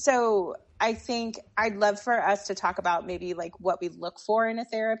 Yes. So I think I'd love for us to talk about maybe like what we look for in a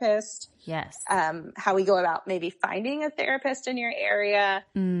therapist. Yes. How we go about maybe finding a therapist in your area.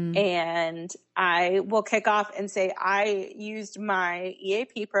 And I will kick off and say I used my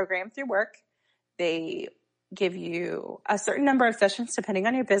EAP program through work. They give you a certain number of sessions depending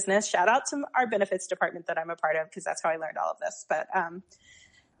on your business. Shout out to our benefits department that I'm a part of, because that's how I learned all of this. But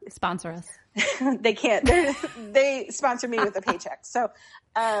sponsor us. They can't. They sponsor me with a paycheck. So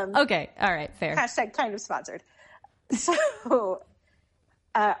okay. All right. Fair. # kind of sponsored. So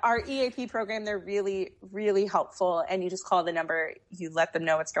our EAP program, they're really, really helpful. And you just call the number, you let them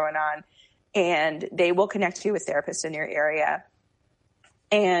know what's going on, and they will connect you with therapists in your area.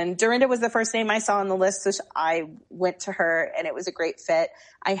 And Dorinda was the first name I saw on the list, so I went to her, and it was a great fit.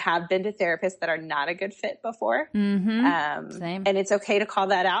 I have been to therapists that are not a good fit before. Same. And it's okay to call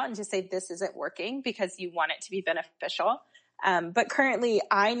that out and just say, this isn't working, because you want it to be beneficial. But currently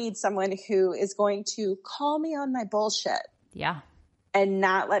I need someone who is going to call me on my bullshit. Yeah. And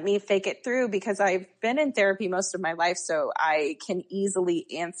not let me fake it through, because I've been in therapy most of my life, so I can easily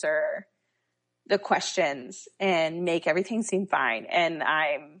answer the questions and make everything seem fine. And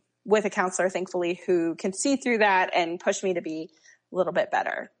I'm with a counselor, thankfully, who can see through that and push me to be a little bit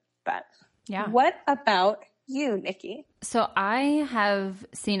better. But what about you, Nikki? So I have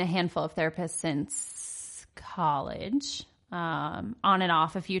seen a handful of therapists since college, on and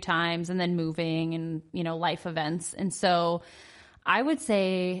off a few times, and then moving and, life events. And so I would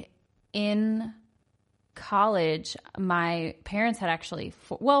say in college, my parents had actually,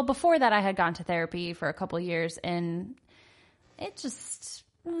 before that I had gone to therapy for a couple of years, and it just,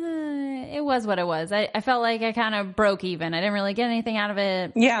 it was what it was. I felt like I kind of broke even. I didn't really get anything out of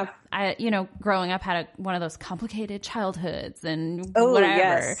it. Yeah. Growing up had one of those complicated childhoods and whatever.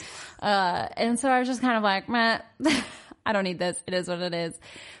 Yes. And so I was just kind of like, meh, I don't need this. It is what it is.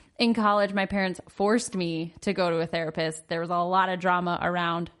 In college, my parents forced me to go to a therapist. There was a lot of drama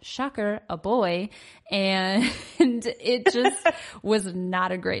around, shocker, a boy. And it just was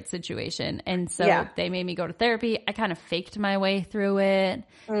not a great situation. And so they made me go to therapy. I kind of faked my way through it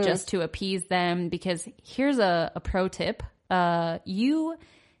just to appease them, because here's a pro tip. You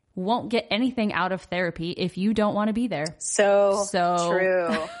won't get anything out of therapy if you don't want to be there. So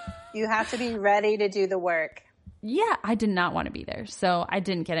true. You have to be ready to do the work. Yeah, I did not want to be there. So I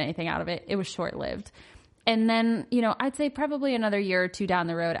didn't get anything out of it. It was short-lived. And then, I'd say probably another year or two down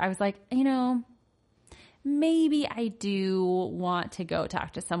the road, I was like, maybe I do want to go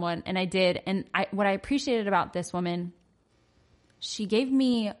talk to someone. And I did. And what I appreciated about this woman she gave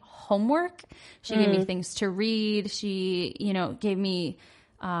me homework. She gave me things to read. She, gave me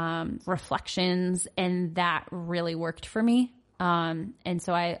reflections, and that really worked for me. And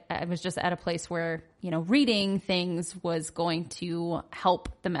so I was just at a place where, reading things was going to help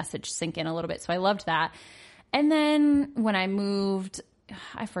the message sink in a little bit. So I loved that. And then when I moved,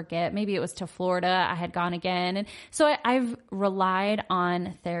 I forget, maybe it was to Florida, I had gone again. And so I've relied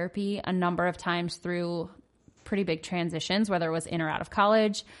on therapy a number of times through pretty big transitions, whether it was in or out of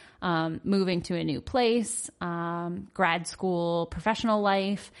college, moving to a new place, grad school, professional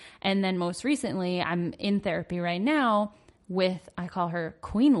life. And then most recently, I'm in therapy right now with, I call her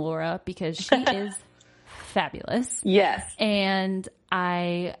Queen Laura because she is fabulous. Yes. And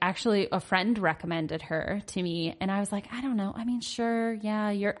a friend recommended her to me, and I was like, I don't know. I mean, sure. Yeah.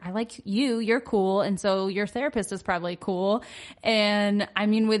 I like you're cool. And so your therapist is probably cool. And I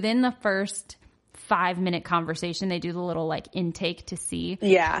mean, within the first 5-minute conversation, they do the little like intake to see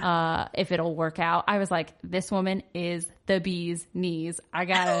if it'll work out. I was like, this woman is the bee's knees. I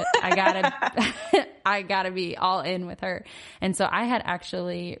gotta I gotta be all in with her. And so I had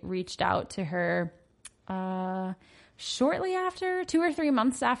actually reached out to her shortly after, 2 or 3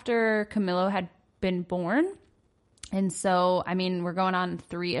 months after Camilo had been born. And so, I mean, we're going on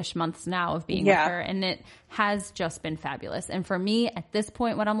 3-ish months now of being with her, and it has just been fabulous. And for me, at this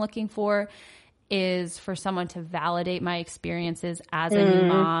point, what I'm looking for is for someone to validate my experiences as a new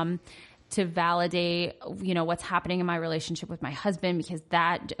mom, to validate, what's happening in my relationship with my husband, because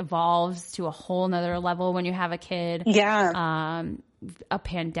that evolves to a whole nother level when you have a kid. Yeah. A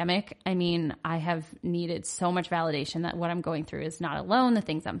pandemic. I mean, I have needed so much validation that what I'm going through is not alone. The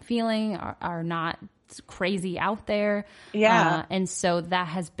things I'm feeling are not crazy out there. Yeah. And so that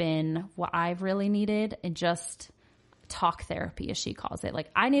has been what I've really needed, and just talk therapy, as she calls it.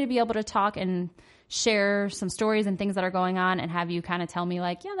 Like, I need to be able to talk and share some stories and things that are going on, and have you kind of tell me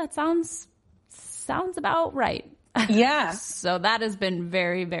like, yeah, that sounds about right. Yeah. So that has been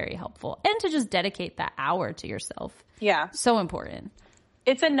very, very helpful. And to just dedicate that hour to yourself. Yeah. So important.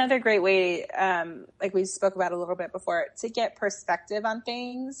 It's another great way, like we spoke about a little bit before, to get perspective on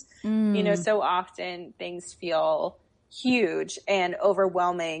things. So often things feel huge and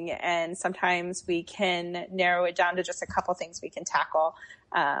overwhelming, and sometimes we can narrow it down to just a couple things we can tackle.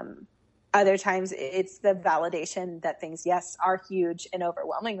 Other times it's the validation that things, yes, are huge and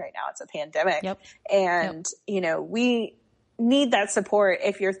overwhelming right now. It's a pandemic. Yep. And, we need that support.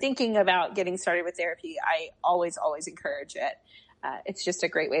 If you're thinking about getting started with therapy, I always encourage it. It's just a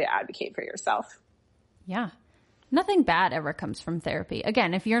great way to advocate for yourself. Yeah. Nothing bad ever comes from therapy.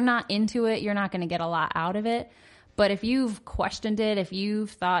 Again, if you're not into it, you're not going to get a lot out of it. But if you've questioned it, if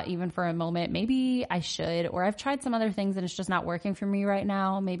you've thought even for a moment, maybe I should, or I've tried some other things and it's just not working for me right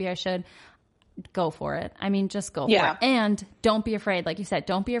now, maybe I should, go for it. I mean, just go for it. And don't be afraid. Like you said,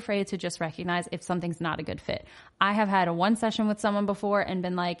 don't be afraid to just recognize if something's not a good fit. I have had a one session with someone before and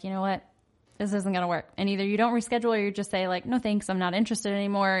been like, you know what? This isn't going to work. And either you don't reschedule or you just say like, no, thanks. I'm not interested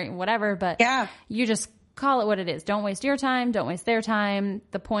anymore, whatever. But you just call it what it is. Don't waste your time. Don't waste their time.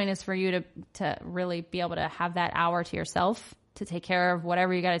 The point is for you to really be able to have that hour to yourself to take care of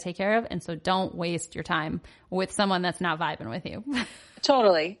whatever you got to take care of. And so don't waste your time with someone that's not vibing with you.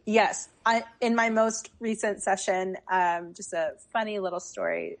 Totally. Yes. In my most recent session, just a funny little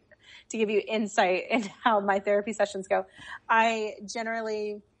story to give you insight in how my therapy sessions go. I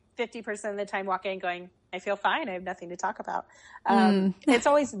generally 50% of the time walk in going, I feel fine. I have nothing to talk about. It's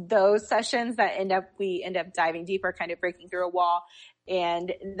always those sessions that we end up diving deeper, kind of breaking through a wall.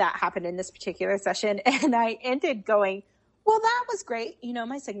 And that happened in this particular session. And I ended going, well, that was great.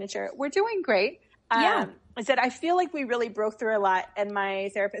 My signature, we're doing great. I said, I feel like we really broke through a lot. And my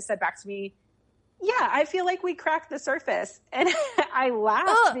therapist said back to me, yeah, I feel like we cracked the surface. And I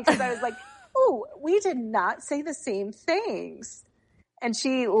laughed because I was like, oh, we did not say the same things. And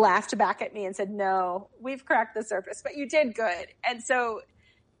she laughed back at me and said, no, we've cracked the surface, but you did good. And so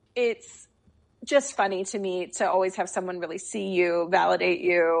it's just funny to me to always have someone really see you, validate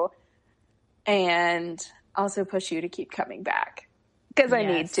you, and also push you to keep coming back because I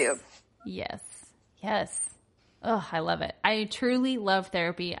need to. Yes. Oh, I love it. I truly love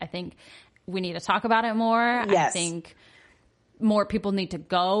therapy. I think we need to talk about it more. Yes. I think more people need to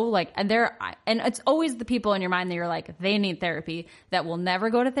go. And it's always the people in your mind that you're like, they need therapy, that will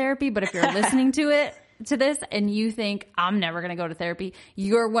never go to therapy. But if you're listening to this and you think I'm never going to go to therapy,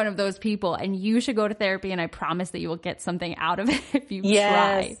 you're one of those people and you should go to therapy. And I promise that you will get something out of it if you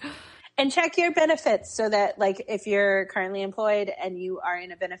try. And check your benefits so that if you're currently employed and you are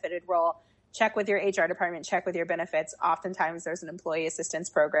in a benefited role, check with your HR department, check with your benefits. Oftentimes there's an employee assistance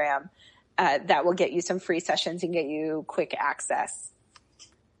program that will get you some free sessions and get you quick access.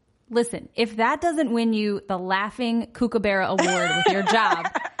 Listen, if that doesn't win you the Laughing Kookaburra Award with your job,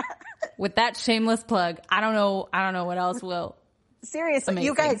 with that shameless plug, I don't know what else will. Seriously, Amazing.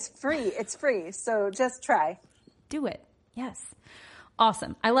 you guys, free. It's free. So just try. Do it. Yes.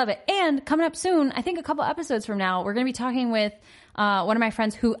 Awesome. I love it. And coming up soon, I think a couple episodes from now, we're going to be talking with one of my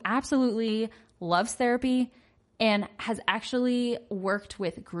friends who absolutely loves therapy and has actually worked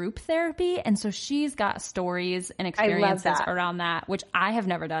with group therapy. And so she's got stories and experiences around that, which I have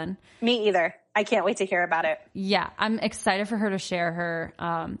never done. Me either. I can't wait to hear about it. Yeah, I'm excited for her to share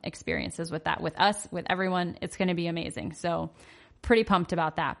her experiences with that, with us, with everyone. It's going to be amazing. So pretty pumped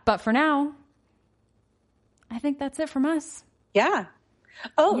about that. But for now, I think that's it from us. Yeah.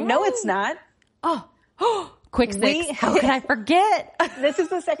 Oh, Yay. no, it's not. Oh, quick six. How could I forget? This is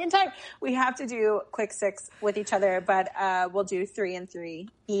the second time. We have to do quick six with each other, but we'll do 3 and 3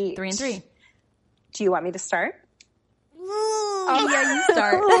 each. 3 and 3. Do you want me to start? Oh, yeah, you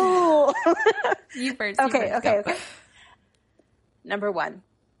start. You first. Okay. Number 1.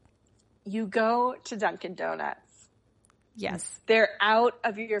 You go to Dunkin' Donuts. Yes. They're out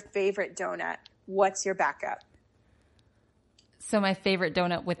of your favorite donut. What's your backup? So my favorite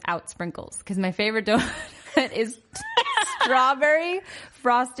donut without sprinkles, because my favorite donut is strawberry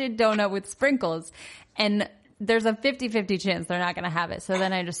frosted donut with sprinkles. And there's a 50-50 chance they're not going to have it. So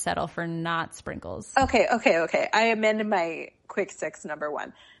then I just settle for not sprinkles. Okay. I amended my quick six number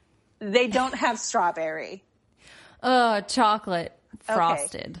 1. They don't have strawberry. Chocolate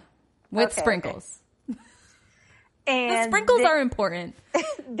frosted with sprinkles. And the sprinkles are important.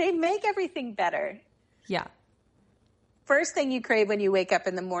 They make everything better. Yeah. First thing you crave when you wake up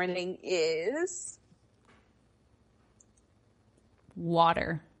in the morning is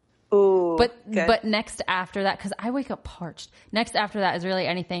water. Ooh, but next after that, because I wake up parched. Next after that is really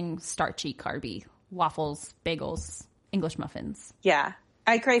anything starchy, carby, waffles, bagels, English muffins. Yeah,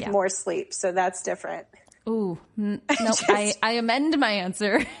 I crave more sleep, so that's different. Ooh, no, I amend my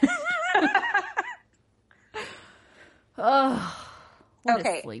answer. Oh, what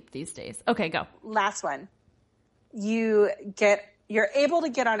is sleep these days? Okay, go. Last one. You're able to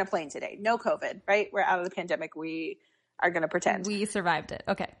get on a plane today. No COVID, right? We're out of the pandemic. We are going to pretend. We survived it.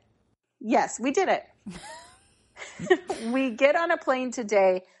 Okay. Yes, we did it. We get on a plane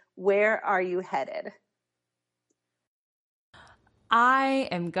today. Where are you headed? I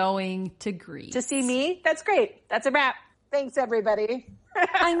am going to Greece. To see me? That's great. That's a wrap. Thanks, everybody.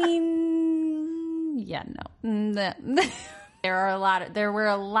 I mean, yeah, no. There were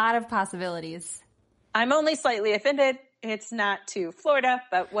a lot of possibilities. I'm only slightly offended. It's not to Florida,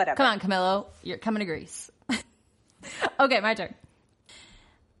 but whatever. Come on, Camillo. You're coming to Greece. Okay, my turn.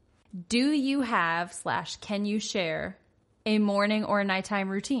 Do you have / can you share a morning or a nighttime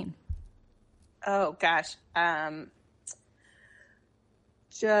routine? Oh, gosh.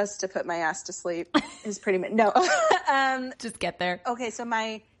 Just to put my ass to sleep is pretty much, no. Just get there. Okay, so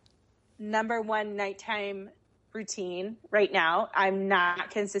my number 1 nighttime routine right now, I'm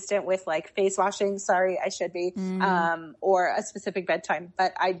not consistent with like face washing. Sorry, I should be, or a specific bedtime,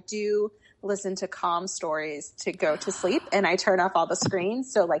 but I do listen to calm stories to go to sleep, and I turn off all the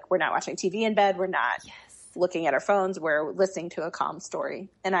screens. So like we're not watching TV in bed. We're not looking at our phones. We're listening to a calm story,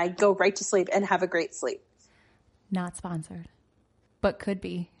 and I go right to sleep and have a great sleep. Not sponsored, but could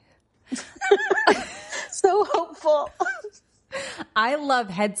be. So hopeful. I love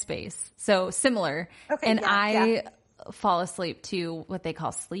Headspace, so similar. Okay, and I fall asleep to what they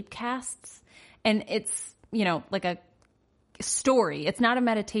call sleep casts. And it's, like a story. It's not a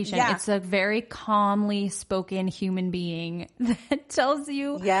meditation. Yeah. It's a very calmly spoken human being that tells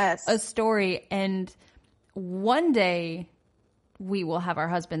you a story. And one day we will have our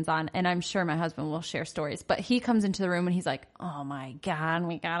husbands on, and I'm sure my husband will share stories. But he comes into the room and he's like, oh my God,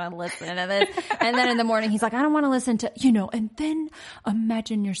 we gotta listen to this. And then in the morning he's like, I don't want to listen to, and then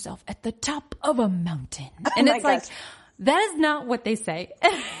imagine yourself at the top of a mountain. And it's like, that is not what they say.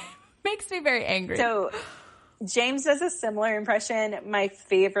 It makes me very angry. So James does a similar impression. My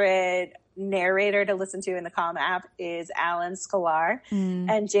favorite narrator to listen to in the Calm app is Alan Sklar.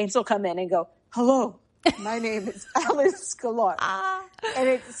 And James will come in and go, hello. My name is Alice Sklar. And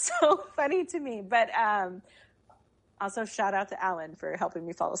it's so funny to me. But also shout out to Alan for helping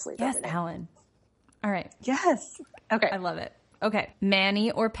me fall asleep. Yes, Alan. All right. Yes. Okay. I love it. Okay. Manny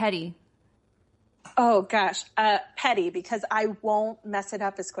or petty? Oh, gosh. Petty, because I won't mess it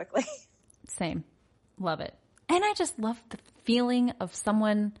up as quickly. Same. Love it. And I just love the feeling of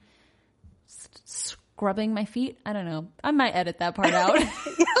someone scrubbing my feet. I don't know. I might edit that part out.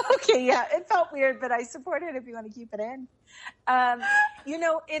 Okay, yeah. It felt weird, but I support it if you want to keep it in. I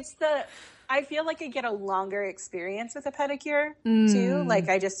feel like I get a longer experience with a pedicure too. Like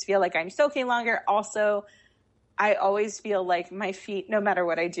I just feel like I'm soaking longer. Also, I always feel like my feet, no matter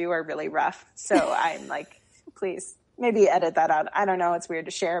what I do, are really rough. So I'm like, please, maybe edit that out. I don't know. It's weird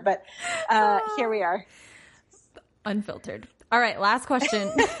to share, but here we are. Unfiltered. All right. Last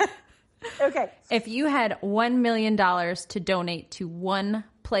question. Okay. If you had $1 million to donate to one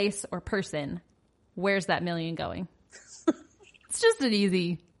place or person, where's that million going? It's just an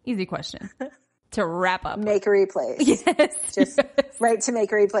easy question to wrap up. Makery Place. Yes. Just right to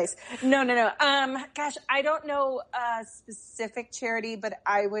Makery Place. No. Gosh, I don't know a specific charity, but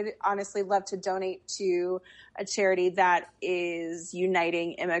I would honestly love to donate to a charity that is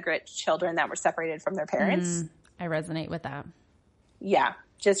uniting immigrant children that were separated from their parents. I resonate with that. Yeah.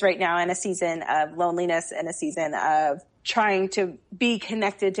 Just right now in a season of loneliness and a season of trying to be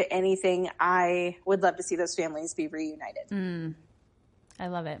connected to anything, I would love to see those families be reunited. I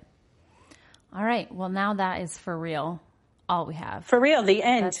love it. All right. Well, now that is for real. All we have. For real. The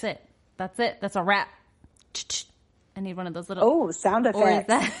end. That's it. That's a wrap. I need one of those little. Sound effects.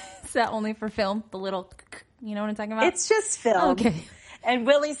 Or is that only for film? The little, you know what I'm talking about? It's just film. Okay. And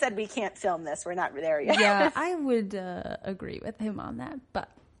Willie said we can't film this. We're not there yet. Yeah, I would agree with him on that. But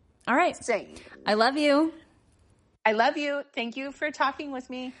all right. Same. I love you. I love you. Thank you for talking with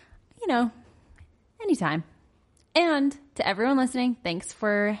me. Anytime. And to everyone listening, thanks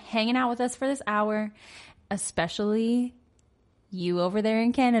for hanging out with us for this hour, especially you over there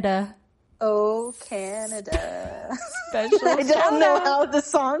in Canada. Oh, Canada. Special I don't know how the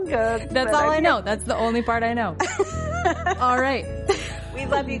song goes. That's all I know. That's the only part I know. All right. We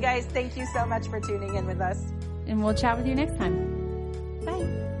love you guys. Thank you so much for tuning in with us. And we'll chat with you next time. Bye.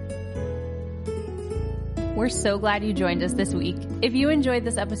 We're so glad you joined us this week. If you enjoyed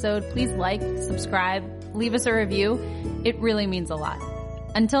this episode, please like, subscribe, leave us a review. It really means a lot.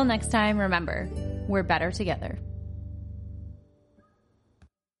 Until next time, remember, we're better together.